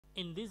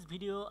In this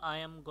video I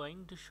am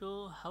going to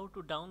show how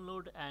to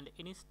download and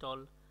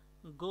install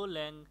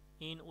GoLang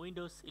in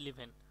Windows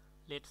 11.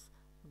 Let's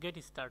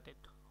get started.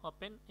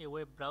 Open a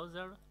web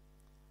browser,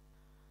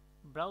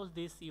 browse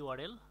this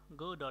URL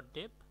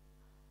go.dev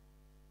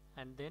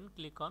and then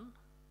click on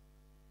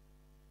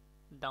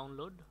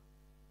download.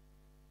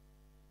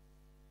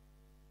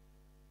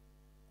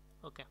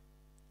 Okay.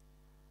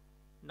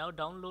 Now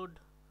download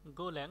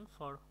GoLang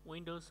for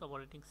Windows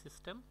operating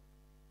system.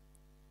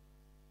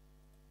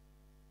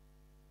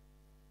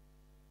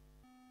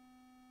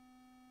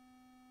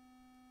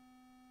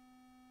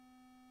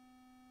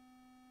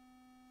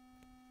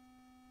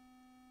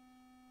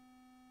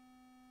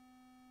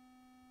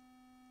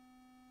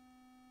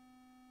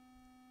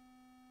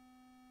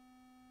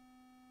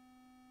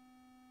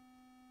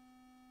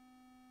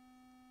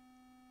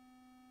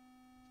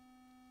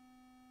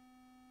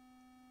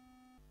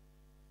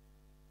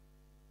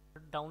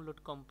 Download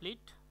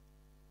complete.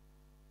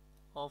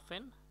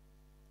 Open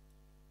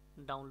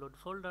download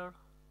folder.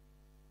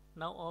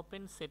 Now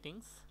open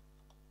settings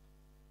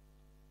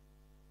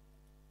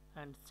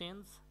and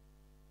change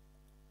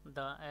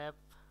the app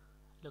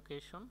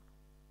location.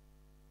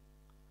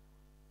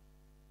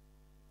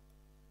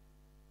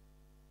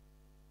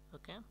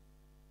 Okay,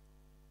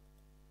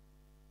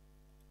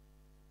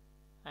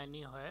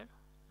 anywhere,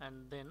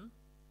 and then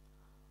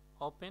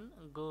open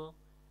GoLang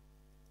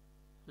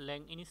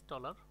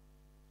installer.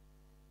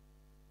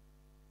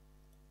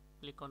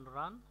 Click on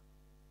run.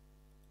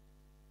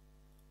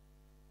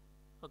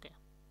 Okay,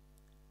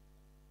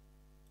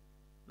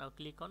 now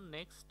click on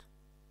next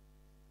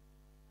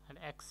and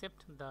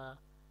accept the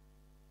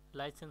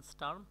license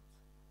terms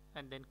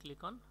and then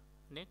click on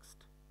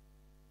next.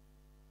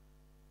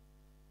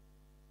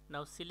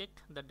 Now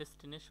select the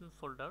destination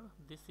folder.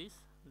 This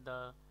is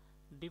the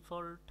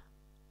default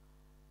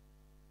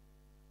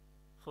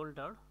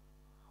folder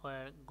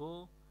where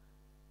Go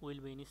will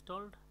be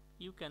installed.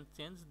 You can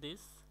change this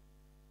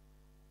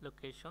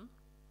location.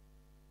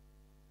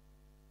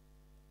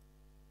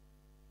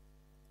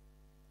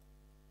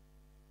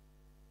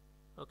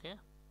 Okay,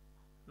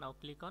 now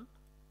click on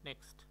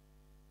next.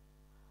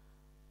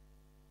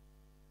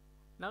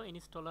 Now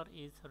installer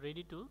is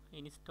ready to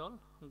install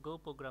Go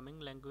programming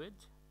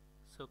language,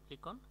 so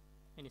click on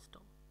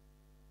install.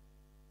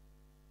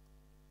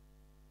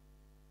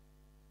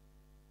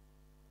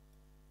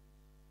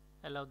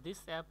 Allow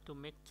this app to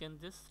make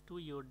changes to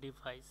your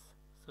device,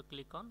 so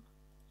click on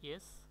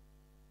yes,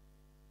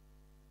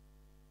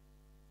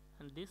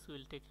 and this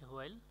will take a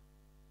while.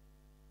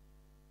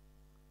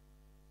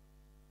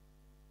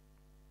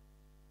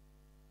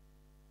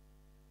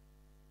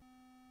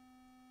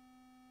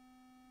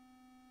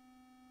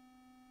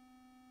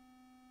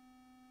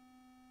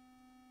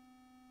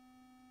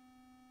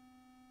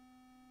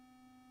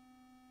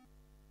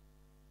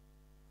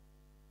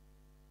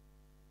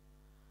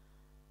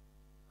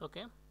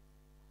 Okay,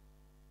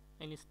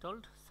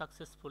 installed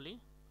successfully.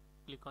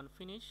 Click on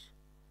finish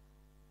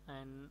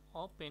and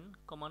open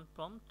command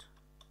prompt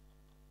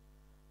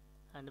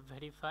and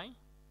verify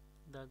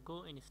the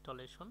Go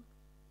installation.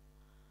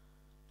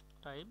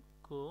 Type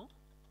Go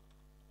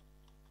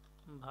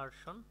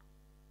version.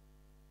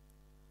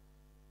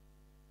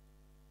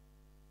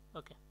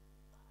 Okay,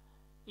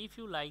 if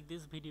you like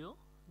this video,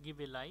 give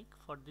a like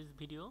for this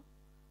video,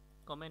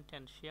 comment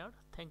and share.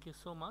 Thank you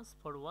so much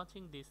for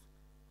watching this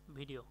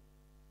video.